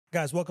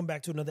Guys, welcome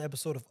back to another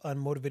episode of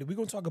Unmotivated. We're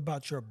going to talk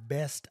about your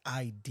best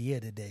idea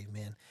today,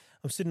 man.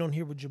 I'm sitting on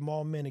here with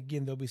Jamal Man.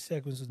 Again, there'll be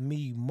segments with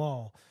me,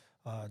 Maul,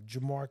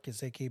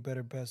 Jamarcus, a.k.a.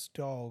 Better Best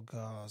Dog,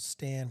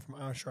 Stan from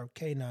Iron Sharp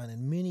K9,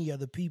 and many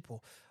other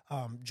people.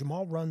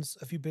 Jamal runs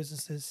a few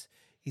businesses.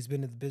 He's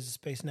been in the business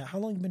space now. How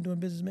long you been doing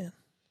business, man?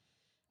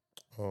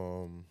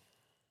 Probably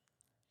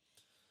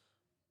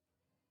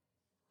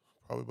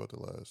about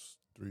the last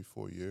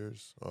 3-4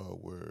 years,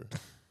 where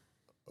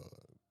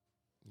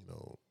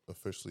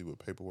officially with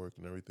paperwork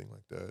and everything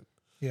like that.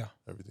 Yeah.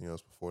 Everything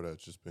else before that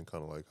just been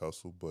kind of like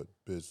hustle, but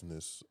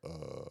business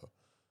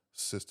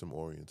system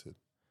oriented.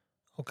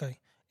 Okay.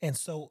 And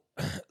so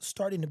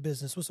starting a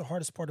business, what's the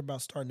hardest part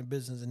about starting a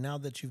business? And now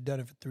that you've done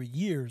it for 3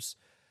 years,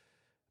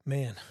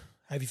 man,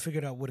 have you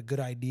figured out what a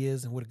good idea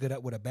is and what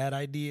a bad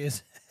idea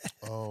is?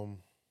 Like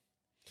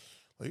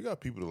you got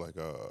people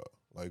that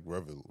like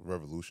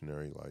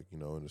revolutionary, like,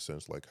 in a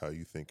sense, like how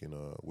you thinking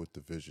with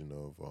the vision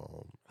of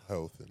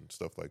health and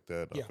stuff like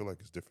that. Yeah. I feel like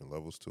it's different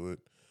levels to it.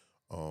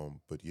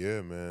 But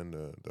yeah, man,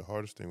 the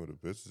hardest thing with a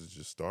business is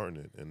just starting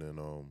it, and then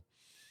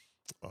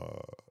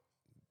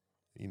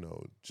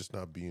just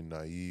not being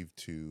naive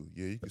to,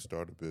 you can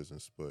start a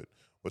business, but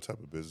what type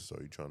of business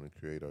are you trying to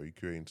create? Are you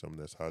creating something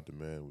that's high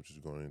demand, which is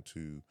going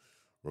to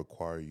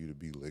require you to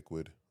be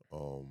liquid?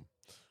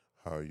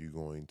 How are you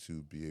going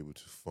to be able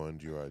to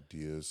fund your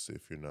ideas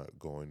if you're not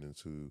going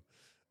into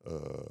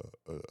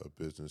a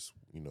business,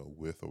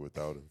 with or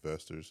without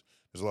investors?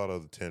 There's a lot of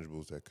other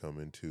tangibles that come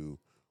into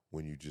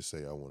when you just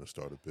say, I want to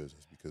start a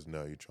business, because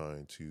now you're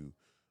trying to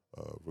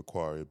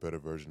require a better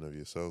version of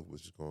yourself,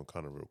 which is going to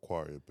kind of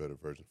require a better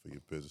version for your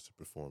business to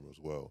perform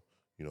as well,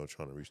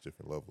 trying to reach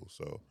different levels.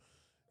 So,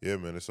 yeah,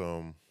 man,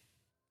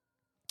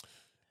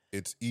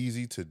 it's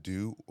easy to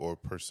do, or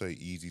per se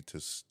easy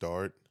to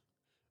start.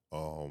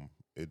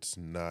 It's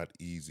not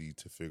easy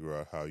to figure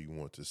out how you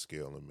want to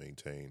scale and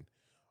maintain,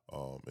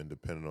 and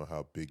depending on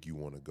how big you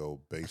want to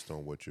go based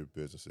on what your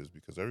business is,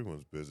 because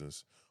everyone's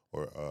business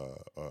or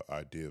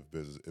idea of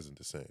business isn't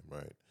the same,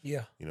 right?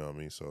 Yeah. You know what I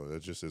mean? So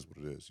that just is what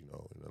it is, and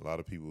a lot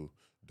of people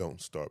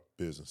don't start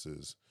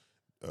businesses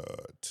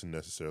to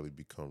necessarily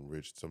become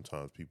rich.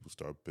 Sometimes people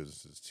start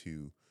businesses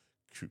to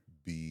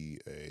be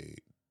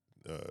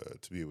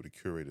able to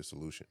curate a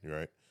solution,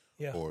 right?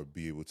 Yeah. Or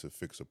be able to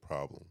fix a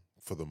problem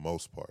for the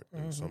most part.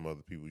 And some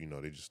other people,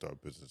 they just start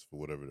business for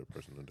whatever their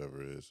personal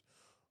endeavor is,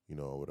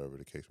 or whatever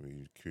the case may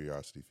be.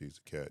 Curiosity feeds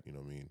the cat, you know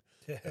what I mean?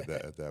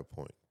 At that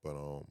point. But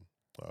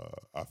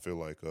I feel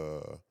like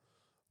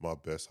my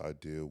best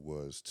idea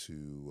was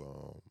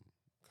to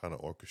kind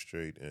of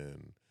orchestrate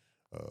and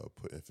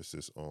put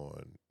emphasis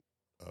on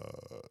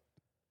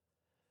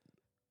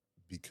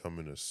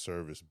becoming a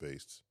service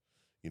based.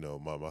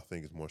 My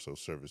thing is more so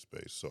service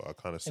based. So I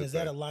kind of And is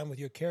that aligned with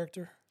your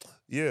character?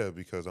 Yeah,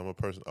 because I'm a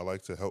person, I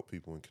like to help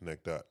people and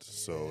connect dots.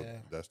 So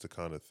Yeah. that's the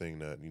kind of thing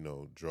that,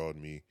 drawed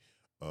me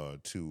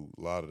to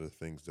a lot of the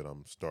things that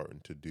I'm starting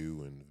to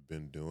do and have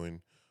been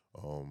doing.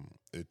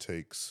 It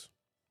takes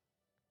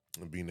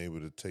being able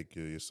to take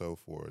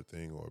yourself or a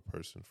thing or a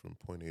person from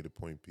point A to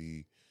point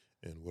B,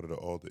 and what are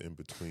all the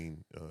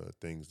in-between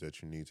things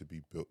that you need to be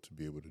built to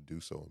be able to do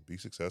so and be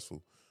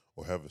successful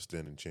or have a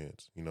standing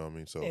chance. You know what I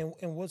mean? So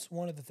And what's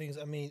one of the things,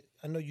 I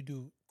know you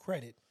do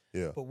credit,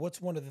 yeah, but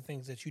what's one of the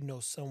things that you know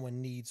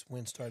someone needs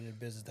when starting a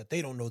business that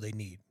they don't know they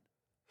need?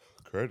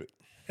 credit.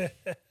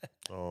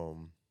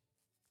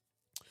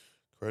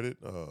 Credit,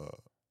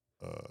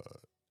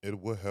 it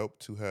will help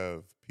to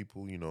have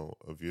people,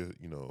 of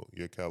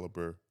your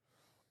caliber,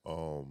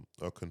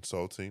 a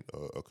consultant,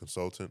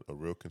 a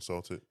real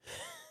consultant.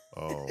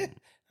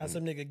 That's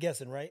some nigga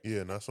guessing, right?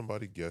 Yeah, not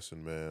somebody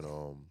guessing, man.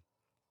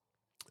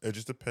 It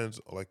just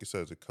depends. Like you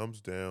said, it comes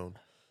down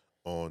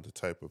on the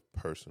type of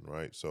person,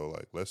 right? So,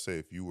 like, let's say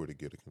if you were to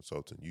get a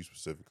consultant, you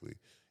specifically,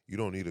 you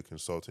don't need a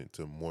consultant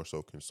to more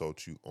so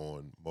consult you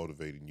on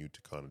motivating you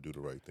to kind of do the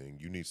right thing.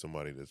 You need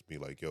somebody that's be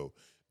like, yo,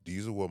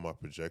 these are what my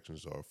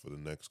projections are for the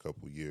next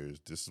couple of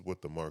years. This is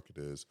what the market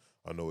is.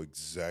 I know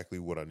exactly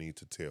what I need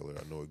to tailor.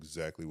 I know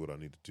exactly what I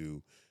need to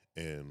do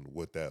and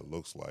what that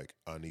looks like.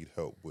 I need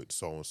help with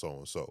so and so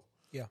and so.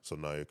 Yeah. So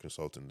now your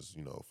consultant is,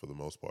 for the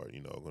most part,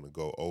 going to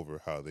go over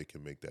how they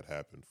can make that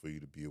happen for you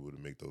to be able to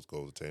make those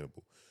goals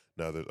attainable.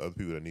 Now, there's other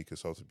people that need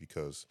consultants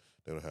because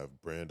they don't have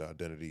brand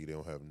identity, they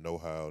don't have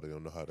know-how, they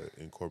don't know how to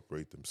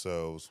incorporate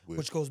themselves.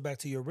 Which goes back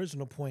to your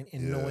original point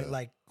in knowing,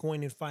 like,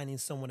 going and finding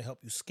someone to help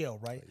you scale,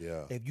 right?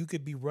 Yeah. If you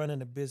could be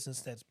running a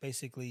business that's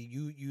basically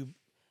you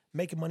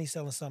making money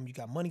selling something, you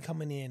got money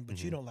coming in,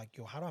 but you don't like,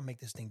 yo, how do I make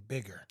this thing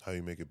bigger? How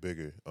you make it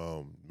bigger?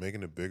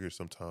 Making it bigger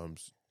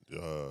sometimes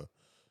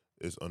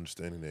is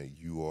understanding that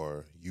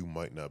you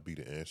might not be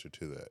the answer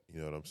to that. You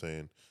know what I'm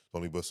saying? There's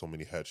only but so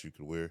many hats you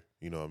could wear.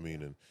 You know what I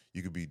mean? And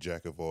you could be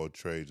jack of all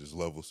trades. There's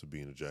levels to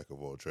being a jack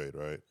of all trade,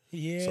 right?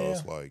 Yeah. So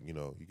it's like,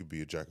 you could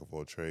be a jack of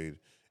all trade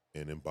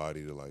and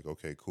embody the like,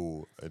 okay,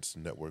 cool. It's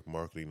network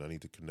marketing. I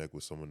need to connect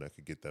with someone that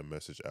could get that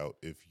message out.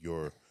 If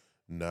you're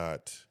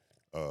not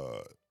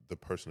the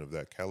person of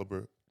that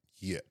caliber,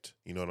 yet.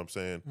 You know what I'm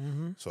saying?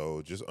 Mm-hmm.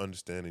 So just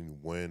understanding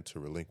when to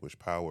relinquish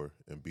power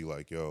and be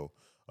like, yo,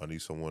 I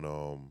need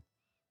someone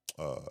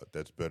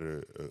that's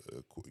better,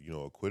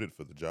 acquitted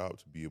for the job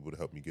to be able to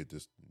help me get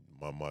this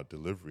my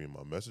delivery and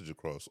my message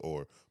across,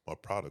 or my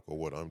product, or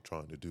what I'm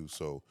trying to do.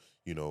 So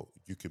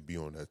you could be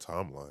on that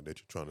timeline that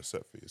you're trying to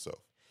set for yourself.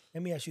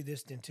 Let me ask you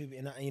this then too,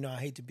 and I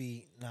hate to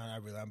be, no,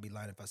 not really, I'd be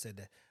lying if I said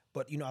that,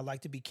 but I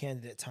like to be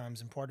candid at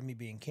times, and part of me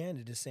being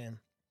candid is saying,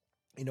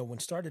 when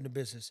starting a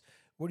business,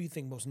 where do you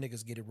think most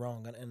niggas get it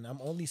wrong? And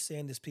I'm only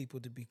saying this, people,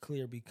 to be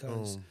clear,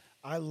 because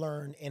I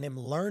learn and am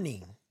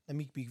learning. Let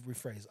me be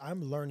rephrased.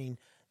 I'm learning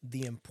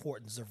the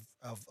importance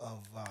of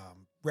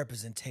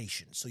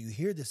representation. So you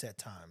hear this at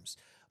times,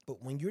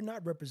 but when you're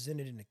not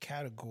represented in a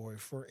category,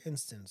 for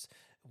instance,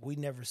 we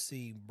never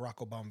see Barack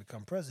Obama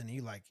become president.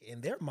 You like,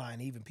 in their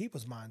mind, even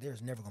people's mind,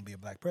 there's never going to be a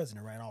black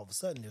president, right? All of a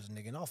sudden, there's a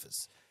nigga in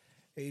office.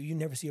 You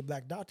never see a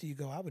black doctor. You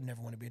go, I would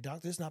never want to be a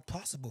doctor. It's not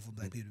possible for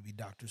black people to be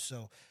doctors.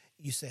 So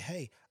you say,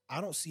 hey, I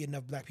don't see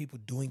enough black people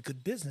doing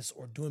good business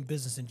or doing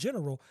business in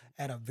general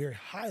at a very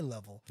high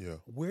level. Yeah.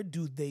 Where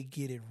do they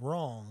get it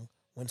wrong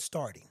when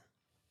starting?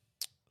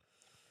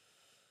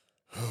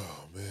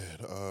 Oh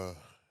man,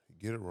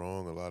 get it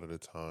wrong a lot of the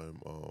time,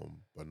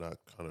 by not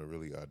kind of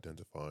really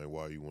identifying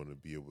why you want to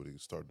be able to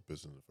start the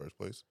business in the first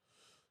place.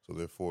 So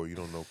therefore, you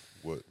don't know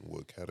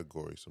what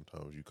category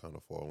sometimes you kind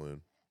of fall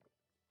in.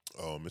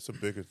 It's a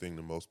bigger thing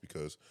than most,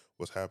 because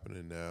what's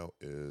happening now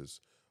is,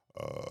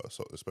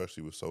 so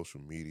especially with social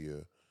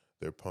media,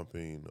 they're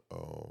pumping,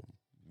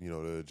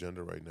 the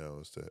agenda right now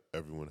is that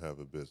everyone have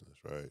a business,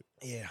 right?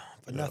 Yeah,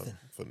 for nothing.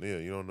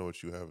 You don't know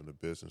what you have in the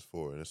business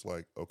for, and it's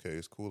like, okay,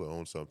 it's cool to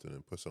own something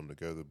and put something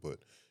together, but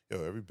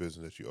every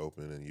business that you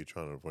open and you're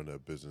trying to run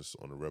that business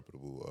on a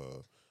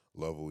reputable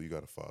level, you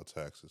got to file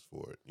taxes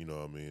for it. You know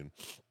what I mean?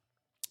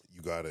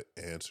 You got to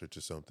answer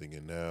to something,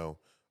 and now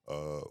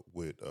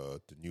with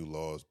the new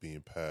laws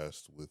being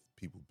passed with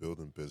people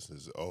building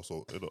business,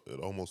 also it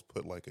almost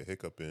put like a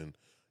hiccup in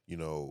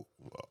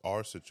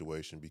our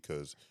situation,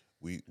 because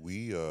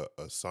we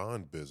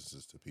assign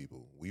businesses to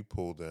people. We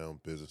pull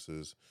down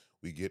businesses,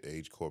 we get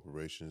age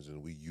corporations,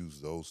 and we use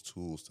those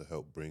tools to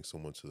help bring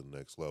someone to the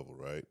next level,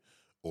 right?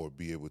 Or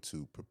be able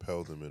to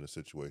propel them in a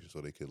situation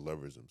so they can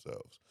leverage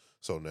themselves.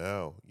 So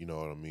now, you know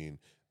what I mean?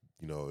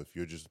 If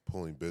you're just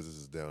pulling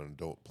businesses down and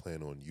don't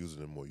plan on using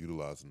them or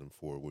utilizing them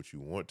for what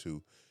you want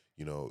to,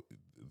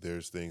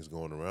 there's things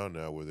going around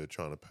now where they're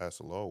trying to pass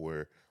a law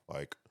where,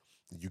 like,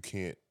 you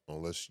can't,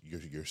 unless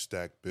you're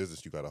stacked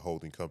business, you got a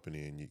holding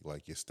company and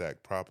you're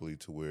stacked properly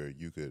to where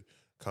you could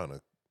kind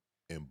of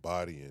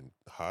embody and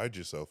hide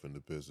yourself in the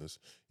business.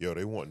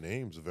 They want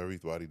names of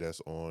everybody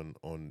that's on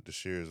the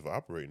shares of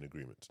operating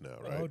agreements now,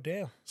 right? Oh,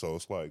 damn. So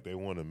it's like they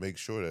want to make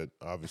sure that,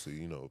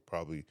 obviously,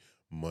 probably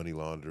money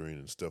laundering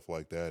and stuff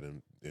like that,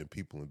 and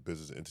people in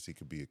business entity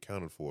could be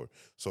accounted for.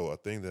 So I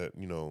think that,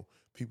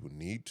 people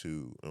need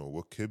to,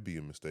 what could be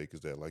a mistake is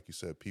that, like you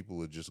said, people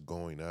are just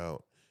going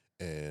out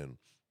and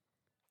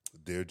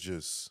they're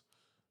just,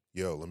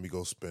 let me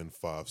go spend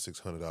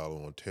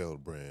 $500-$600 on Taylor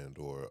brand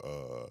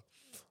or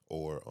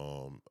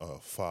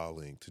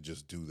filing to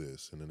just do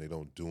this, and then they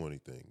don't do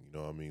anything. You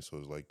know what I mean? So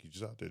it's like you're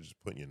just out there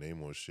just putting your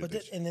name on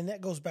shit. And then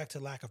that goes back to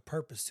lack of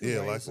purpose too.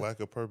 Yeah, right?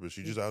 lack of purpose.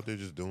 You're just out there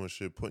just doing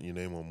shit, putting your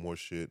name on more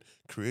shit,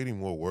 creating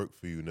more work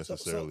for you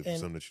necessarily for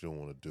something that you don't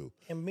want to do.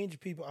 And major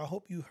people, I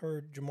hope you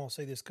heard Jamal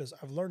say this, because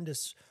I've learned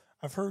this.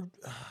 I've heard,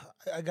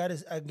 I got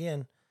to,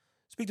 again,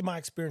 speak to my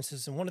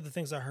experiences. And one of the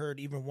things I heard,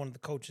 even one of the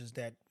coaches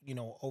that,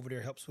 over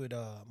there helps with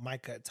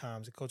Micah at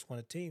times, the coach one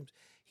of the teams,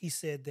 he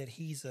said that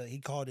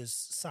he called his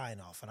sign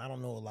off. And I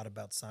don't know a lot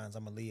about signs.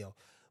 I'm a Leo.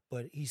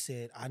 But he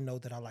said, I know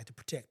that I like to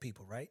protect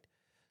people, right?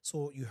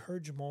 So you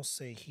heard Jamal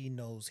say he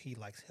knows he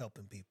likes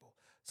helping people.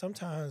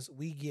 Sometimes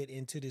we get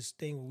into this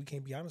thing where we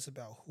can't be honest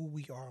about who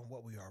we are and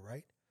what we are,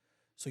 right?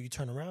 So you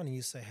turn around and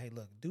you say, hey,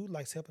 look, dude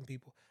likes helping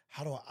people.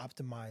 How do I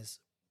optimize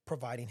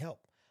providing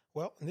help?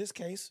 Well, in this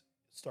case,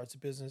 starts a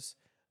business.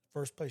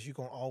 First place you're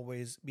going to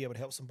always be able to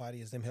help somebody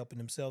is them helping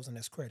themselves, and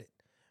that's credit,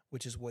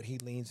 which is what he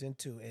leans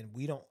into. And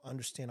we don't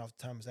understand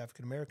oftentimes as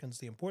African Americans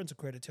the importance of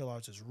credit till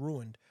ours is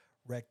ruined,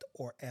 wrecked,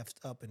 or effed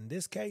up. In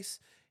this case,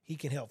 he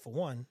can help. For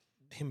one,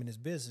 him and his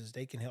business,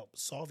 they can help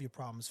solve your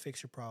problems,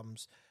 fix your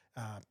problems,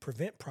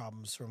 prevent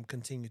problems from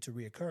continue to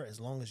reoccur as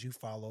long as you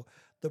follow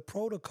the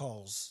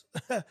protocols,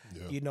 and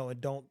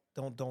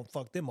don't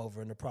fuck them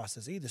over in the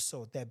process either.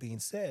 So with that being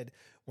said,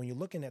 when you're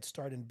looking at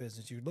starting a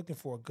business, you're looking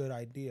for a good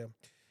idea.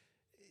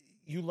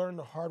 You learn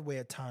the hard way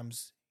at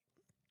times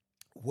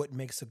what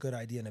makes a good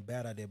idea and a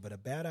bad idea, but a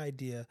bad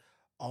idea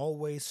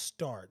always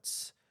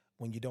starts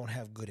when you don't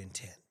have good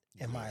intent,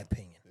 in my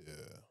opinion.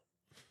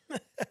 Yeah.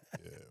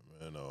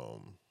 Yeah,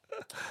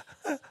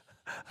 man.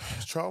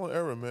 It's trial and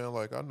error, man.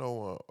 Like, I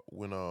know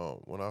when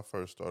I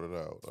first started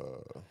out,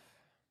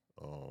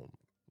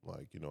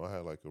 I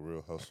had like a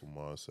real hustle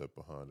mindset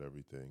behind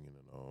everything, and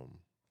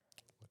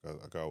then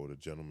I got with a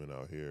gentleman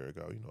out here.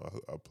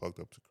 I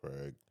plugged up to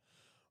Craig,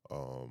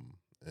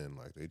 and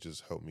like they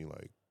just helped me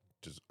like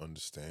just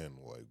understand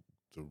like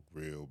the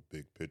real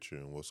big picture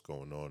and what's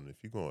going on. And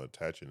if you're going to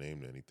attach your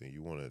name to anything,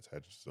 you want to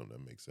attach it to something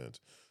that makes sense.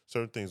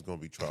 Certain things going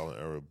to be trial and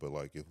error, but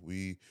like if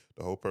we,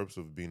 the whole purpose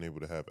of being able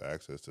to have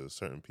access to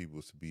certain people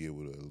is to be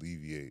able to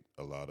alleviate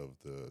a lot of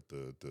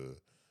the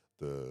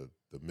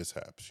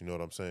mishaps. You know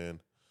what I'm saying?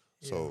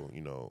 Yeah.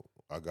 So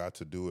I got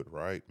to do it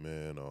right,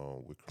 man.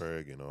 With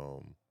Craig and a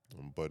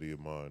buddy of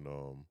mine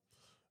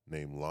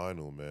named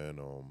Lionel, man.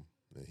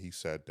 And he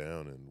sat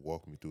down and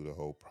walked me through the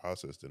whole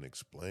process and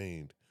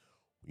explained,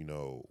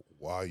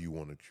 why you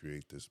want to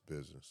create this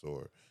business.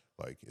 Or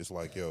like, it's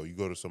like, yo, you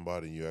go to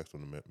somebody and you ask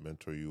them to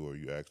mentor you, or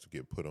you ask to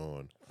get put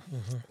on,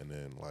 and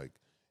then like,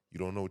 you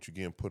don't know what you're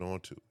getting put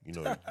onto. You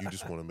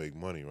just want to make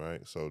money,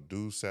 right? So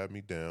dude sat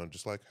me down,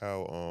 just like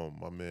how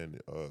my man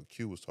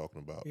Q was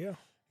talking about. Yeah.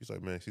 He's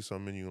like, man, see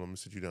something in you, let me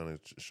sit you down and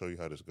show you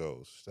how this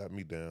goes. Sat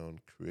me down,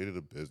 created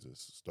a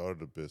business,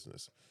 started a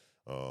business.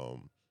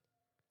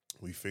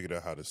 We figured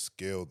out how to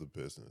scale the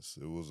business.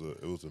 It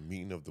was a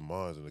meeting of the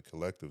minds and the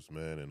collectives,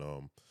 man.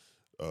 And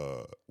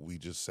we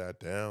just sat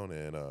down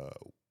and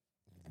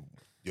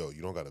yo,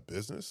 you don't got a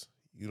business?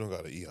 You don't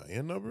got an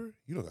EIN number?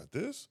 You don't got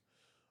this?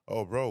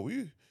 Oh, bro,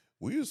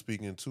 we are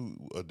speaking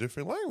to a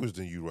different language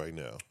than you right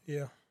now.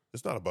 Yeah.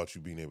 It's not about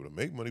you being able to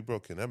make money, bro.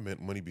 Can that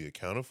money be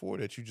accounted for?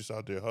 That you just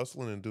out there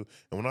hustling and do?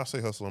 And when I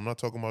say hustle, I'm not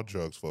talking about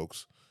drugs,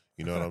 folks.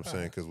 You know what I'm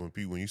saying? Because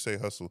when you say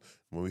hustle,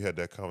 when we had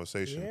that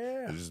conversation,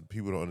 it's just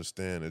people don't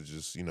understand. It's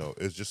just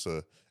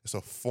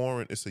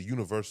it's a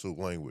universal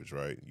language,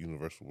 right?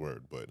 Universal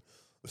word, but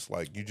it's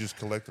like you just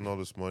collecting all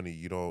this money.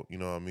 You don't, you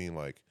know what I mean?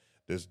 Like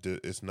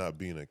it's not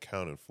being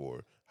accounted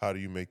for. How do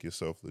you make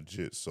yourself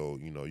legit so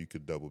you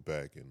could double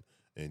back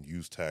and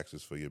use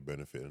taxes for your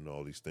benefit and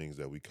all these things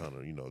that we kind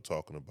of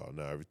talking about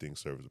now? Everything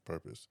serves a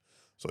purpose.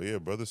 So yeah,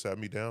 brother sat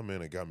me down,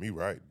 man, and got me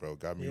right, bro.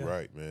 Got me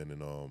right, man,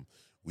 and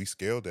we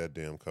scaled that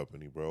damn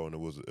company, bro, and it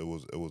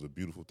was a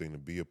beautiful thing to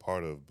be a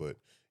part of. But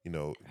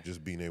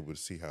just being able to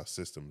see how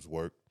systems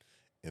work,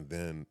 and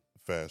then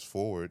fast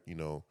forward,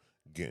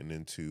 getting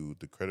into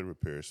the credit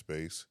repair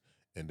space,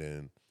 and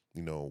then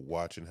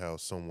watching how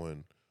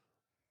someone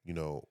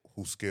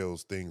who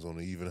scales things on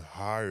an even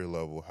higher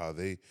level,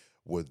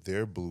 what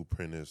their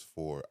blueprint is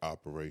for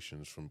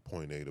operations from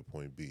point A to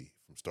point B,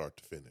 from start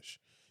to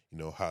finish.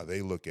 How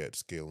they look at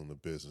scaling the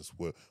business.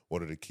 What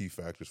are the key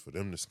factors for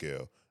them to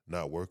scale?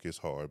 Not work as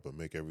hard, but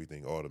make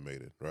everything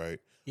automated, right?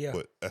 Yeah.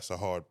 But that's a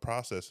hard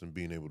process, and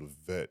being able to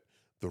vet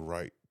the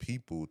right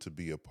people to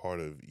be a part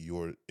of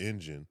your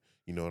engine,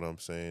 you know what I'm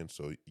saying?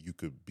 So you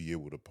could be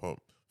able to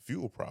pump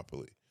fuel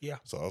properly. Yeah.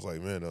 So I was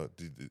like, man,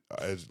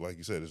 as like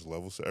you said, there's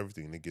levels to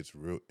everything. And it gets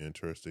real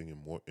interesting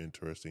and more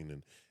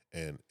interesting.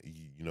 And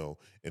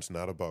it's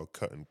not about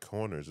cutting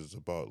corners. It's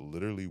about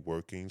literally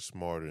working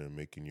smarter and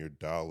making your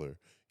dollar,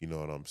 you know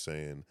what I'm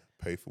saying,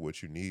 pay for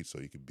what you need so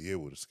you can be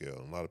able to scale.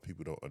 And a lot of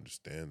people don't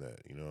understand that,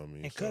 you know what I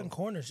mean? And cutting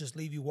corners just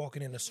leave you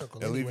walking in a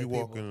circle. And leave you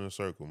walking in a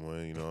circle,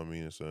 man, you know what I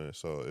mean?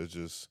 So it's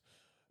just,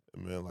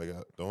 man, like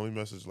the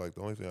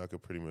only thing I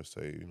could pretty much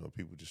say,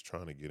 people just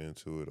trying to get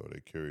into it or they're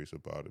curious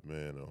about it,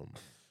 man.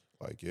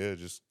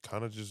 Just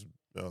kind of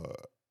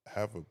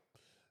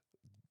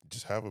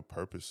have a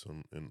purpose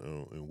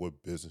in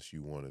what business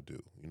you want to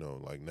do.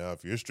 Like now,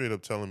 if you're straight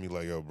up telling me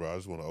like, yo, bro, I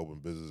just want to open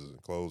businesses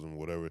and close and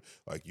whatever,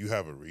 like you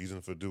have a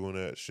reason for doing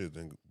that shit,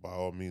 then by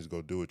all means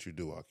go do what you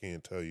do. I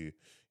can't tell you,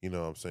 what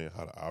I'm saying,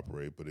 how to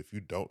operate. But if you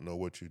don't know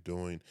what you're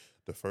doing,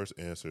 the first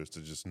answer is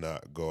to just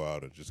not go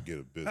out and just get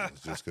a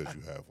business just because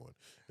you have one.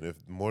 And if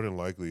more than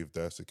likely, if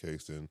that's the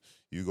case, then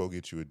you go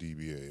get you a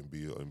DBA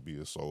and be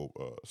a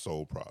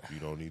sole prop. You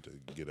don't need to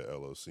get an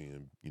LLC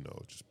and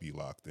just be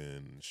locked in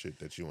and shit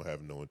that you don't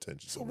have no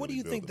intention. So what do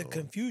you think the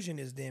confusion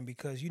is then?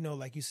 Because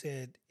like you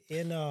said,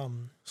 in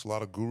it's a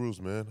lot of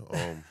gurus, man.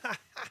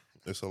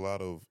 It's a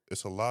lot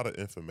of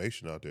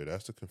information out there.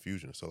 That's the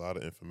confusion. It's a lot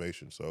of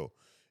information. So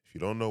if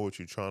you don't know what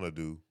you're trying to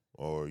do,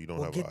 or you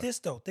don't have get this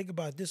though. Think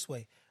about it this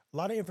way. A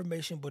lot of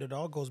information, but it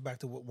all goes back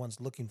to what one's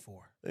looking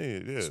for.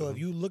 Yeah. So if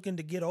you looking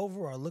to get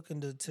over or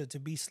looking to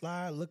be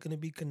sly, looking to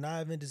be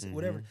conniving,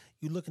 whatever,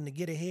 you looking to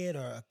get ahead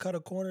or cut a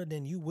corner,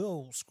 then you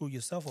will screw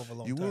yourself over a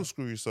long time. You will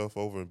screw yourself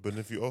over. But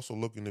if you're also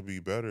looking to be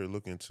better,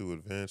 looking to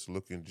advance,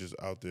 looking just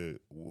out there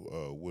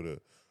with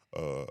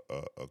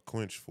a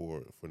quench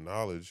for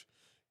knowledge,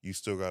 you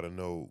still got to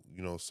know,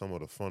 some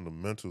of the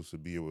fundamentals to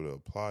be able to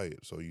apply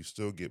it. So you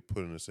still get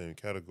put in the same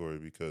category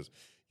because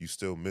you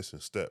still missing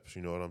steps.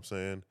 You know what I'm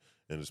saying?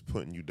 And it's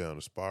putting you down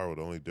a spiral.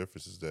 The only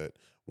difference is that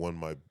one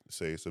might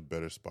say it's a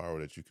better spiral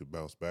that you could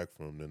bounce back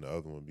from than the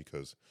other one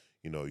because,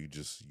 you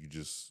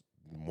just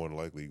more than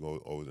likely go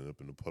always end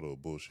up in the puddle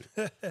of bullshit.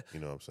 You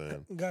know what I'm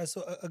saying? Guys,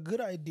 so a good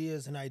idea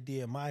is an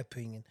idea, in my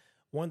opinion,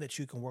 one that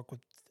you can work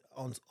with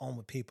on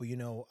with people.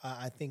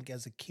 I think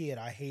as a kid,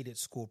 I hated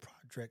school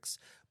projects,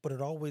 but it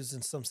always,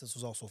 in some sense,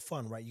 was also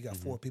fun, right? You got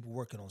four people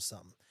working on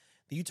something.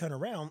 Then you turn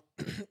around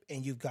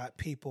and you've got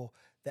people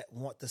that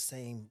want the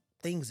same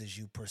things as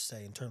you, per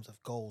se, in terms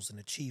of goals and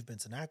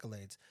achievements and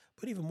accolades.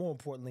 But even more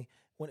importantly,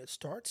 when it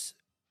starts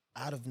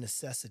out of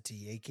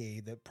necessity,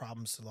 aka that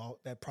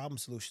problem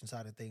solution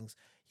side of things,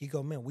 you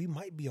go, man, we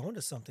might be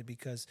onto something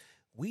because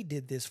we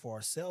did this for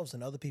ourselves,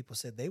 and other people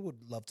said they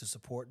would love to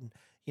support. And,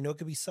 you know, it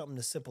could be something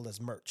as simple as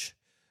merch.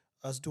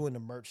 Us doing the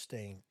merch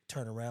thing,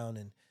 turn around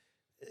and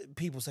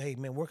people say, hey,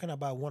 man, where can I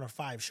buy 1 or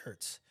 5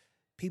 shirts?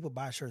 People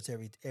buy shirts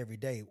every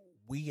day.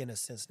 We, in a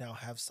sense, now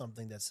have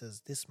something that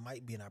says this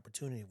might be an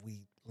opportunity if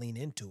we lean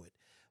into it.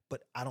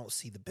 But I don't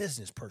see the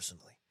business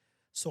personally.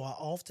 So I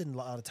often, a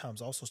lot of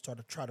times, also start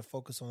to try to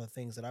focus on the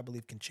things that I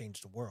believe can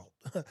change the world.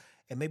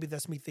 And maybe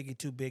that's me thinking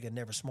too big and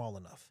never small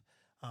enough.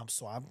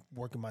 So I'm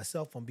working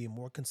myself on being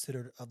more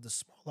considerate of the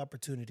small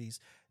opportunities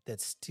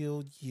that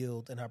still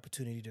yield an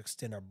opportunity to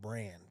extend our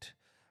brand.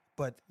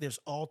 But there's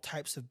all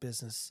types of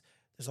business.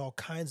 There's all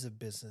kinds of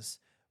business.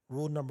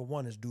 Rule number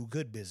 1 is do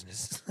good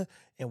business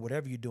and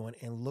whatever you're doing,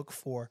 and look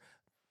for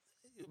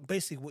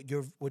basically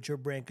what your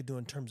brand could do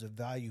in terms of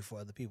value for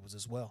other people's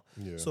as well.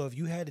 Yeah. So if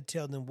you had to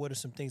tell them what are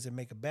some things that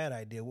make a bad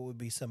idea, what would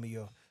be some of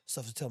your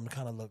stuff to tell them to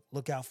kind of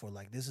look out for?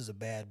 Like, this is a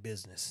bad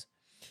business.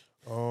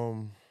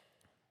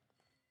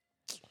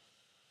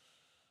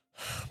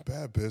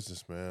 Bad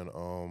business, man.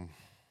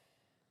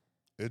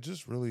 It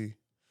just really,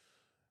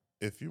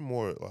 if you're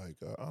more like,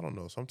 I don't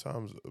know,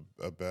 sometimes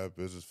a bad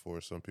business for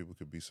some people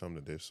could be something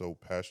that they're so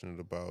passionate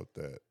about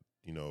that,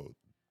 you know,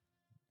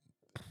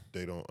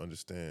 they don't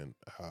understand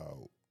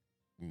how,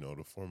 you know,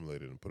 to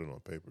formulate it and put it on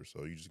paper.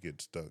 So you just get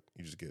stuck.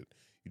 You just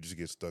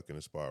get stuck in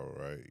a spiral,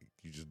 right?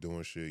 You just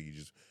doing shit. You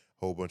just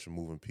whole bunch of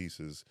moving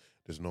pieces.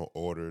 There's no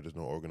order. There's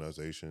no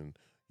organization.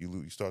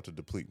 You start to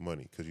deplete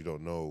money because you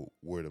don't know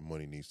where the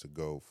money needs to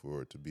go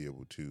for it to be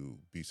able to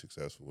be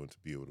successful and to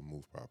be able to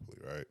move properly,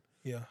 right?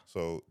 Yeah.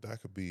 So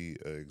that could be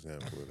an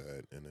example of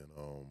that. And then,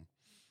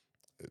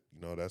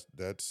 you know,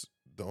 that's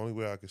the only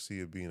way I could see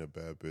it being a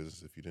bad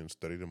business if you didn't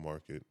study the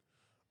market.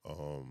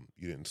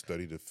 You didn't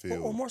study the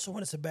field. Or more so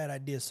when it's a bad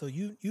idea. So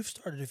you've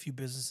started a few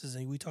businesses,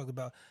 and we talked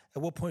about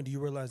at what point do you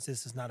realize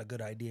this is not a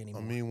good idea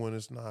anymore? I mean, when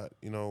it's not,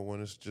 you know,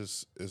 when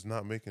it's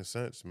not making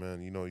sense,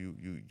 man. You know,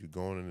 you're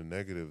going in the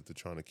negative to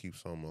trying to keep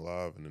something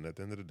alive, and then at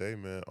the end of the day,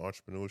 man,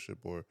 entrepreneurship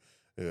or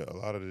a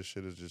lot of this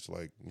shit is just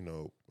like, you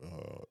know,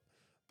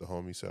 the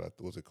homie said,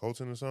 was it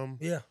Colton or something?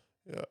 Yeah.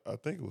 Yeah, I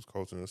think it was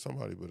Colton or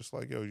somebody, but it's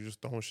like, yo, you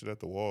just throwing shit at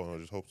the wall and I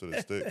just hope that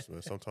it sticks,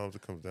 man. Sometimes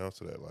it comes down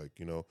to that. Like,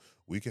 you know,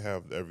 we can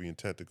have every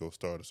intent to go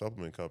start a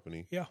supplement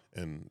company. Yeah.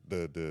 And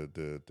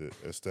the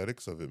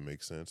aesthetics of it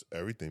makes sense.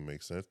 Everything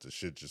makes sense. The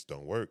shit just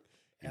don't work.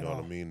 You know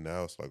what I mean?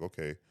 Now it's like,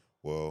 okay,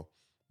 well,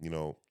 you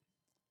know,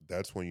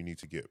 that's when you need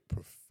to get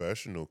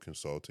professional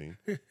consulting,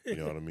 you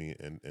know what I mean?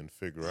 And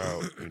figure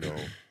out, you know,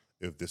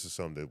 if this is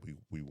something that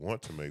we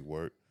want to make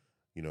work.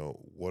 You know,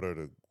 what are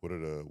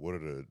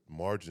the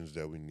margins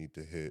that we need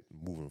to hit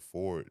moving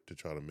forward to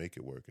try to make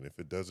it work? And if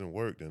it doesn't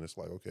work, then it's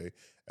like, okay,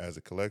 as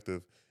a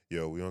collective,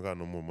 yo, we don't got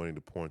no more money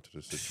to pour into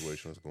this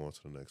situation. Let's go on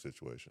to the next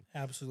situation.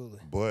 Absolutely.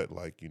 But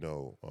like, you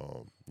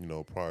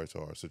know, prior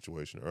to our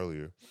situation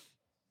earlier,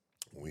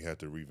 when we had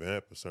to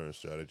revamp a certain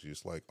strategy,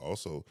 it's like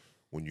also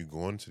when you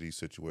go into these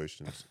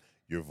situations,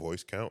 your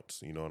voice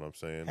counts. You know what I'm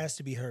saying? Has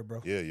to be heard,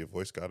 bro. Yeah, your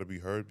voice got to be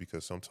heard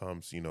because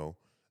sometimes, you know,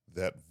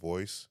 that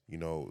voice, you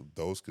know,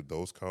 those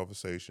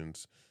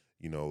conversations,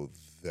 you know,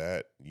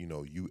 that, you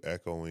know, you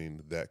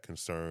echoing that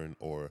concern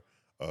or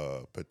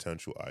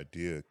potential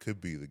idea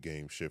could be the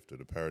game shifter,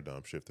 the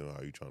paradigm shifter on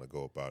how you're trying to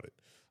go about it.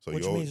 So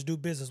which means do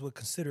business with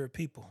considerate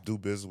people. Do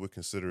business with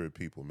considerate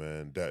people,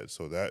 man. That's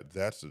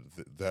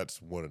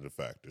one of the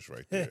factors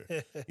right there.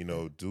 You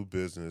know, do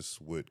business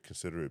with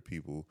considerate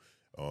people.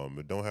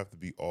 It don't have to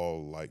be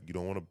all like, you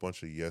don't want a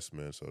bunch of yes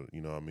men. So,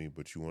 you know what I mean?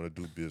 But you want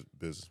to do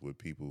business with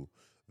people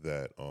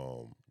that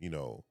you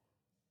know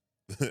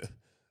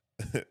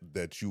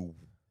that you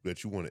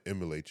want to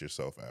emulate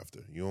yourself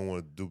after. You don't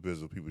want to do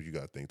business with people you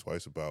got to think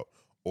twice about,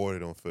 or they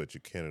don't feel that you're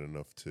candid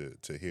enough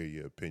to hear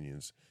your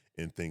opinions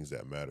in things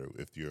that matter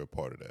if you're a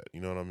part of that.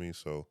 You know what I mean?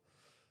 So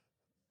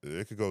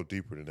it could go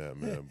deeper than that,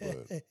 man.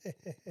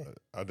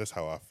 But that's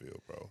how I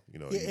feel, bro. You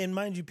know. Yeah, and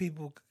mind you,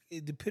 people,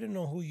 depending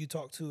on who you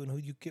talk to and who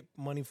you get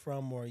money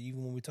from, or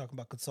even when we talk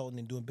about consulting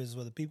and doing business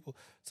with other people,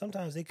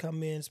 sometimes they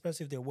come in,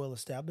 especially if they're well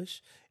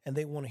established, and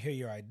they want to hear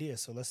your idea.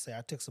 So let's say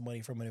I took some money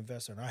from an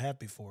investor, and I have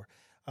before.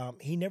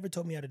 He never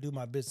told me how to do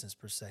my business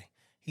per se.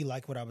 He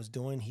liked what I was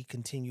doing. He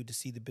continued to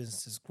see the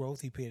business's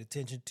growth. He paid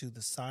attention to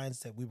the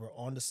signs that we were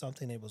onto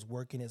something that was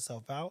working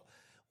itself out.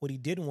 What he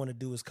didn't want to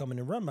do is come in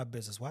and run my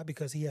business. Why?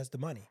 Because he has the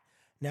money.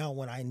 Now,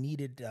 when I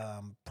needed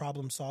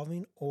problem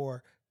solving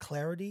or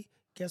clarity,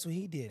 guess what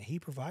he did? He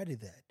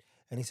provided that.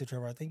 And he said,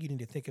 Trevor, I think you need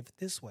to think of it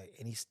this way.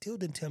 And he still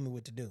didn't tell me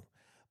what to do.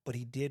 But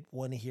he did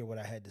want to hear what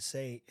I had to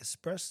say,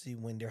 especially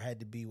when there had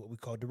to be what we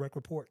call direct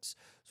reports.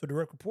 So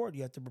direct report,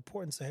 you have to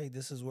report and say, hey,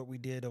 this is what we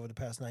did over the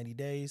past 90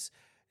 days.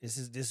 This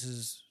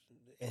is,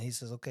 and he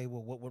says, okay,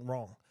 well, what went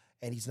wrong?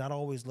 And he's not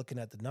always looking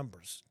at the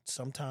numbers.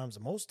 Sometimes,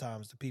 most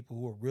times, the people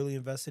who are really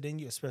invested in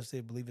you, especially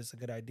if they believe it's a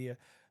good idea,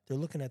 they're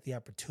looking at the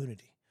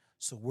opportunity.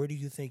 So where do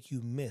you think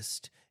you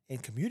missed in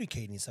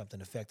communicating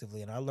something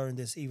effectively? And I learned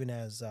this even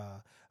as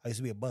I used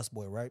to be a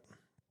busboy, right?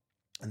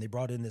 And they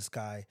brought in this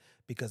guy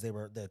because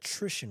the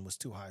attrition was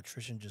too high.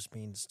 Attrition just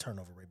means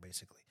turnover rate,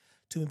 basically.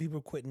 Too many people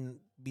were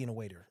quitting being a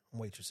waiter and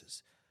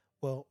waitresses.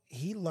 Well,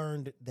 he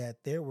learned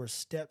that there were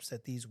steps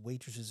that these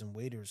waitresses and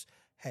waiters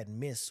had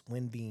missed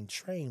when being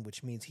trained,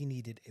 which means he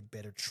needed a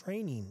better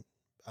training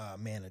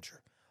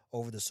manager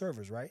over the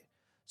servers, right?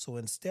 So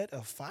instead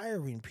of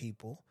firing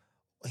people,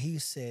 he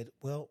said,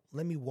 well,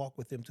 let me walk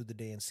with them through the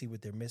day and see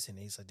what they're missing.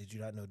 And he said, did you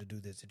not know to do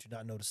this? Did you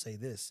not know to say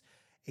this?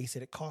 And he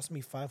said, it costs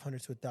me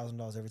 $500 to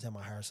 $1,000 every time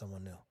I hire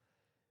someone new.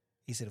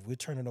 He said, if we're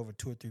turning over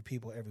 2 or 3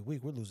 people every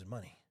week, we're losing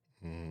money.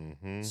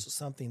 Mm-hmm. So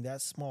something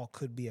that small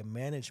could be a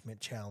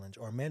management challenge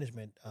or a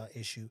management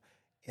issue.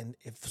 And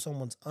if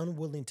someone's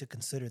unwilling to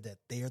consider that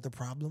they are the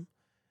problem,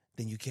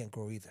 then you can't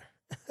grow either.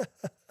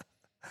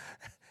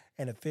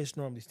 And a fish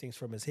normally stinks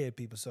from his head,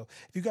 people. So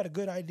if you got a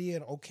good idea,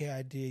 an okay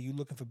idea, you're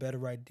looking for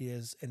better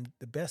ideas, and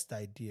the best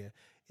idea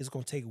is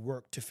going to take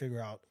work to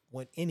figure out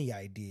what any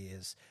idea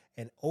is.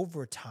 And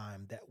over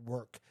time, that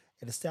work,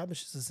 it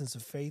establishes a sense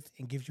of faith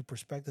and gives you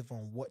perspective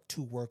on what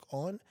to work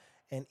on.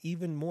 And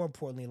even more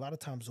importantly, a lot of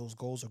times those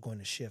goals are going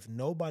to shift.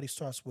 Nobody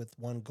starts with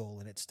one goal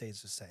and it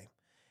stays the same.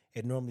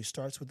 It normally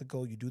starts with the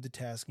goal, you do the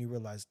task, and you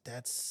realize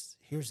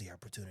here's the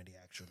opportunity,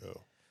 actually. Yeah.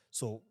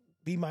 So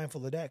be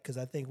mindful of that, because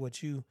I think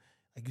what you,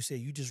 like you said,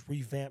 you just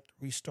revamped,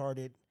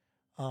 restarted,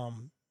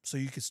 so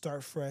you could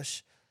start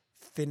fresh,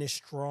 finish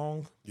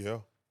strong, Yeah.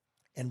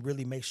 and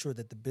really make sure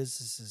that the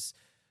business is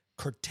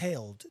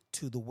curtailed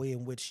to the way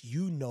in which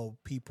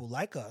people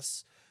like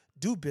us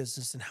do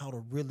business and how to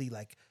really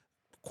like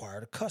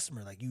acquire the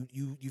customer. Like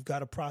you've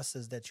got a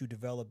process that you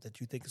develop that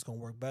you think is going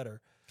to work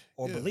better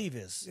or believe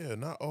is. Yeah,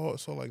 not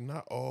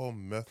all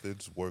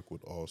methods work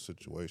with all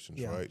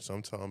situations, right?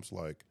 Sometimes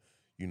like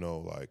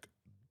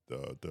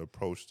the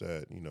approach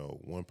that,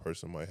 one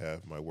person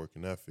might work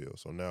in that field.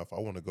 So now if I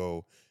want to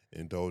go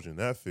indulge in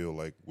that field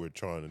like we're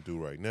trying to do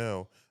right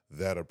now,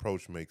 that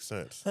approach makes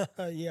sense.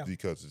 Yeah.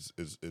 Because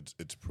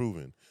it's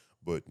proven.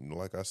 But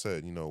like I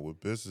said, with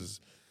business,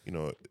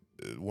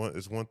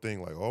 it's one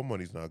thing, like all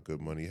money's not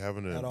good money.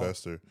 Having an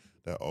investor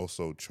that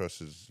also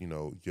trusts,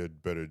 your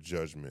better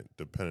judgment,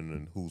 depending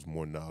on who's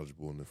more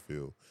knowledgeable in the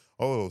field.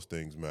 All of those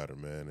things matter,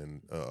 man.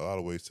 And a lot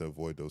of ways to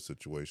avoid those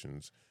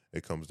situations,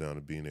 it comes down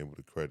to being able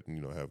to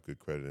have good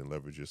credit and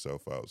leverage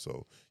yourself out.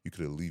 So you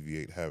could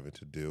alleviate having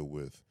to deal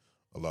with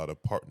a lot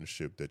of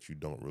partnership that you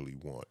don't really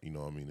want.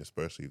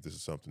 Especially if this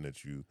is something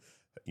that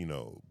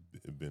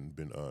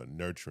been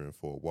nurturing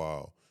for a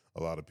while.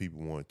 A lot of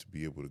people want to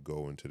be able to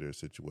go into their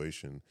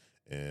situation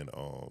and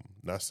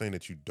not saying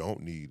that you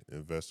don't need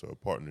investor or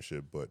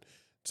partnership, but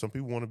some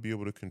people want to be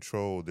able to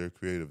control their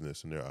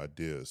creativeness and their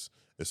ideas,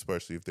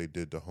 especially if they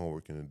did the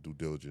homework and the due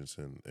diligence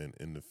and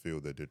in the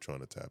field that they're trying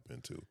to tap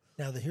into.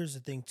 Now, here's the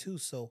thing, too.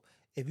 So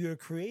if you're a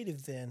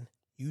creative, then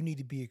you need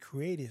to be a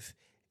creative.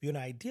 If you're an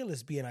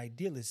idealist, be an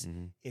idealist.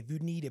 Mm-hmm. If you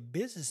need a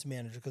business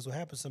manager, because what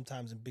happens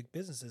sometimes in big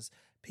businesses,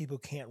 people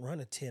can't run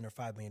a $10 or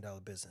 $5 million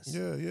business.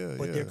 Yeah.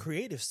 But they're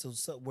creative still,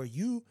 so where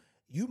you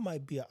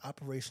might be an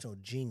operational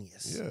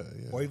genius. Yeah.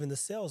 Or even the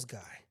sales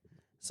guy.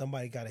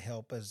 Somebody got to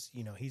help us.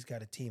 He's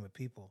got a team of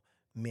people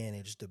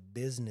manage the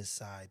business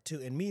side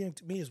too. And me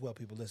as well,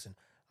 people, listen,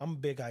 I'm a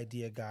big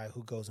idea guy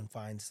who goes and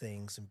finds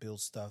things and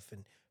builds stuff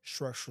and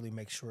structurally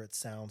makes sure it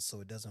sounds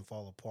so it doesn't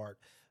fall apart.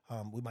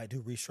 We might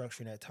do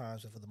restructuring at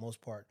times, but for the most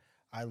part,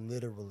 I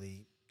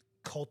literally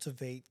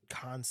cultivate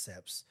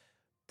concepts,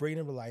 bring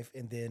them to life,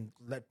 and then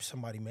let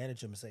somebody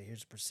manage them and say,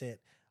 here's a percent.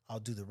 I'll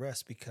do the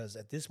rest, because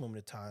at this moment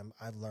in time,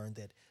 I've learned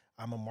that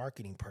I'm a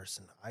marketing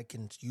person. I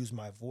can use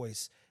my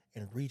voice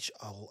and reach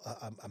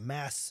a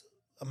mass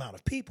amount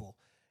of people,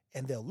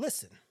 and they'll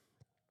listen.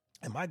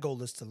 And my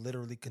goal is to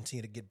literally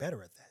continue to get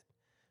better at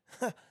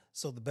that.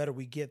 So the better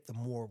we get, the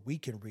more we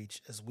can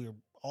reach, as we're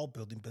all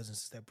building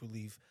businesses that we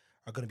believe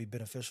are going to be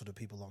beneficial to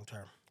people long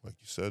term. Like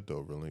you said, though,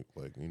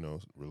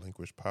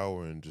 relinquish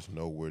power and just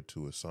know where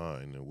to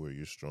assign and where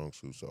your strong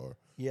suits are.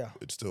 Yeah.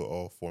 It's still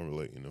all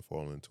formulating and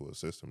falling into a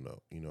system,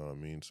 though. You know what I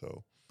mean?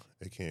 So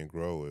it can't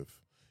grow if,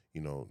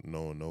 no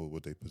one knows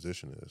what their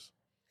position is.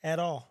 At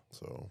all.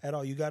 So. At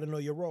all. You got to know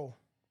your role.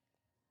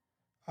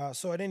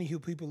 So at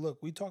anywho, people,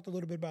 look, we talked a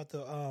little bit about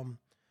the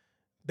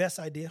best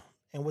idea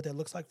and what that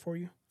looks like for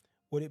you,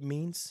 what it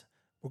means.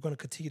 We're going to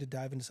continue to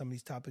dive into some of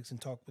these topics and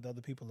talk with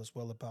other people as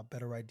well about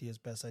better ideas,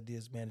 best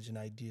ideas, managing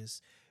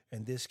ideas.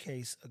 In this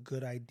case, a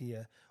good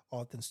idea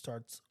often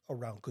starts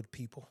around good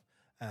people.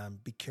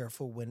 Be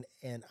careful when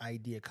an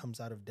idea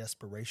comes out of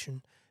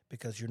desperation,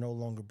 because you're no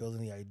longer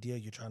building the idea.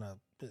 You're trying to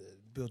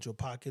build your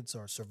pockets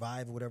or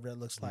survive, or whatever that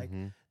looks like.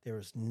 Mm-hmm. There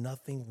is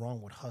nothing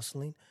wrong with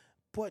hustling,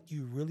 but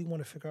you really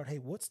want to figure out, hey,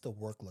 what's the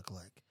work look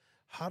like?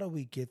 How do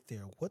we get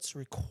there? What's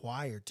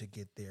required to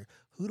get there?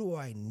 Who do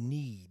I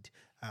need?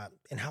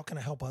 And how can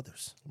I help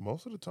others?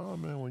 Most of the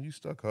time, man, when you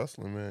stuck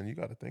hustling, man, you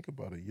got to think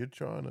about it. You're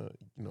trying to,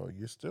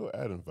 you're still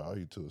adding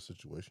value to a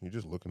situation. You're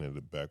just looking at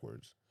it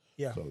backwards.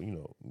 Yeah. So,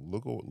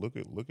 look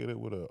at it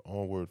with an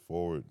onward,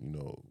 forward,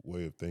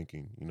 way of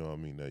thinking,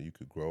 that you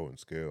could grow and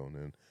scale, and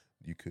then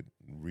you could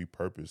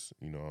repurpose,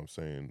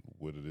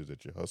 what it is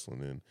that you're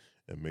hustling in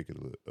and make it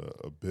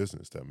a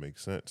business that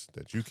makes sense,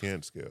 that you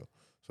can scale.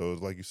 So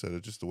it's like you said,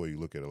 it's just the way you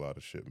look at a lot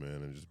of shit,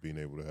 man, and just being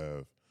able to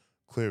have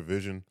clear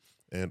vision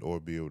and or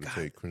be able to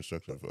take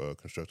constructive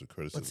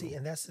criticism. But see,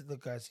 and that's it.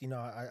 Look, guys,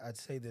 I'd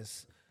say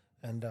this,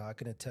 and I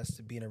can attest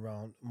to being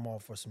around Maul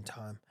for some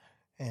time.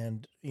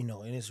 And,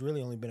 and it's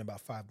really only been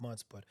about 5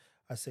 months, but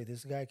I say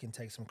this guy can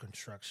take some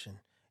construction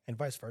and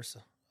vice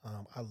versa.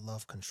 I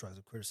love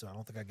constructive criticism. I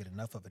don't think I get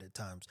enough of it at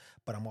times,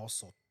 but I'm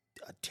also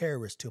a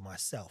terrorist to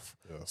myself.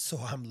 Yeah. So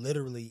I'm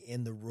literally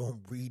in the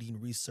room reading,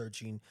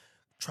 researching,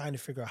 trying to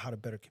figure out how to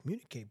better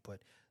communicate. But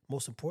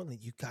most importantly,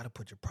 you got to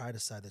put your pride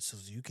aside so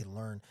you can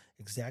learn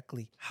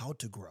exactly how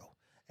to grow.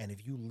 And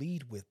if you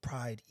lead with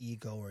pride,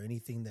 ego, or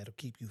anything that'll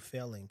keep you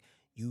failing,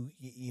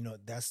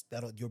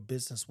 your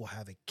business will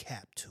have a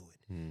cap to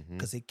it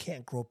because it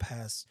can't grow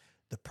past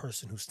the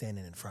person who's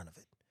standing in front of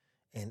it.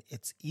 And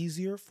it's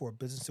easier for a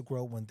business to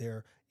grow when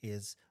there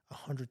is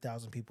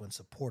 100,000 people in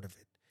support of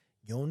it.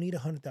 You don't need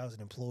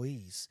 100,000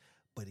 employees,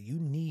 but you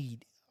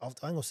need. I'm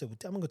gonna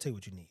tell you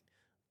what you need.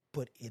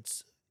 But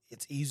it's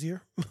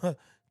easier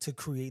to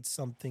create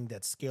something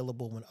that's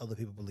scalable when other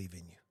people believe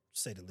in you, to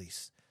say the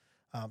least.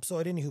 So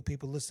at anywho,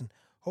 people, listen.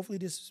 Hopefully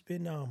this has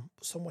been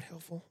somewhat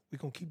helpful. We're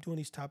going to keep doing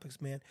these topics,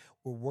 man.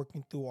 We're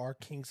working through our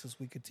kinks as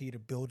we continue to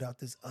build out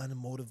this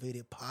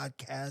unmotivated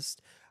podcast.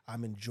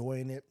 I'm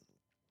enjoying it.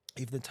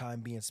 Even the time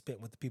being spent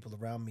with the people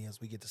around me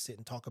as we get to sit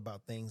and talk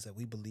about things that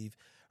we believe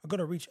are going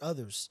to reach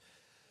others.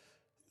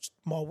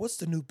 Maul, what's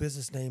the new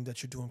business name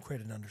that you're doing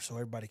credit under so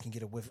everybody can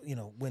get a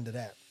wind of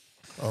that?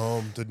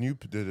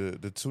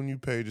 The two new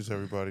pages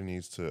everybody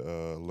needs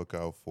to look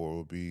out for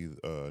will be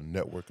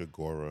Network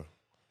Agora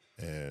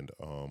and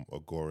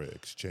Agora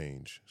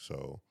Exchange.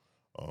 So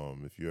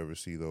if you ever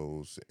see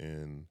those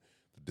in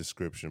the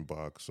description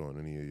box on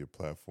any of your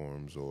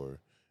platforms, or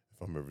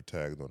if I'm ever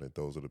tagged on it,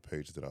 those are the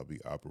pages that I'll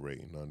be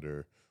operating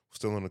under.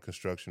 Still under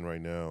construction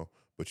right now,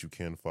 but you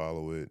can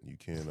follow it. You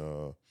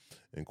can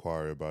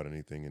inquire about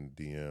anything in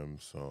the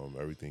DMs.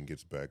 Everything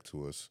gets back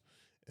to us,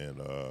 and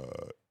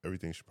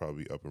everything should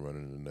probably be up and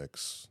running in the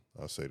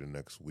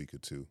next week or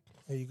two.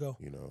 There you go.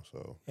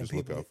 So just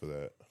look out for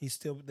that. They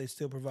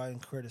still providing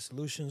credit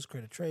solutions,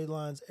 credit trade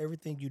lines,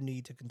 everything you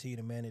need to continue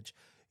to manage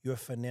your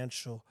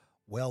financial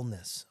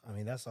wellness. I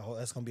mean, that's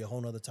going to be a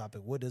whole nother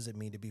topic. What does it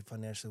mean to be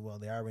financially well?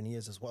 The irony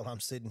is, while I'm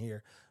sitting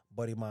here, a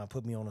buddy of mine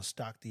put me on a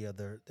stock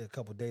a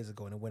couple of days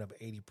ago, and it went up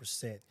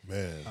 80%.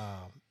 Man.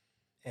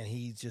 And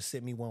he just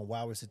sent me one.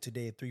 Wow, it's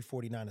today at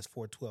 349 is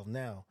 412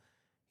 now.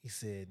 He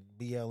said,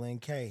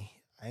 BLNK,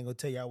 I ain't going to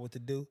tell y'all what to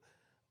do,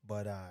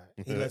 but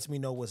he lets me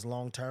know what's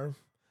long term.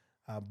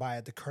 Buy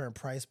at the current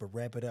price, but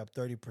ramp it up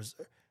 30%.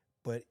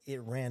 But it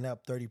ran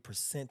up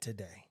 30%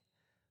 today.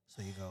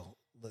 So you go,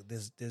 look,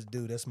 this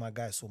dude, that's my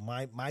guy. So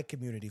my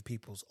community of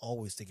people's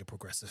always thinking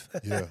progressive.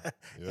 Yeah.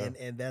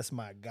 And that's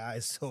my guy.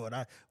 So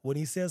when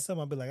he says something,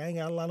 I'll be like, I ain't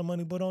got a lot of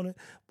money put on it,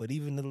 but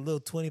even the little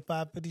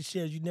 25, 50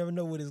 shares, you never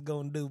know what it's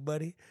going to do,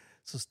 buddy.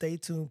 So stay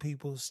tuned,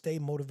 people. Stay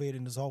motivated.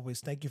 And as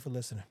always, thank you for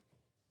listening.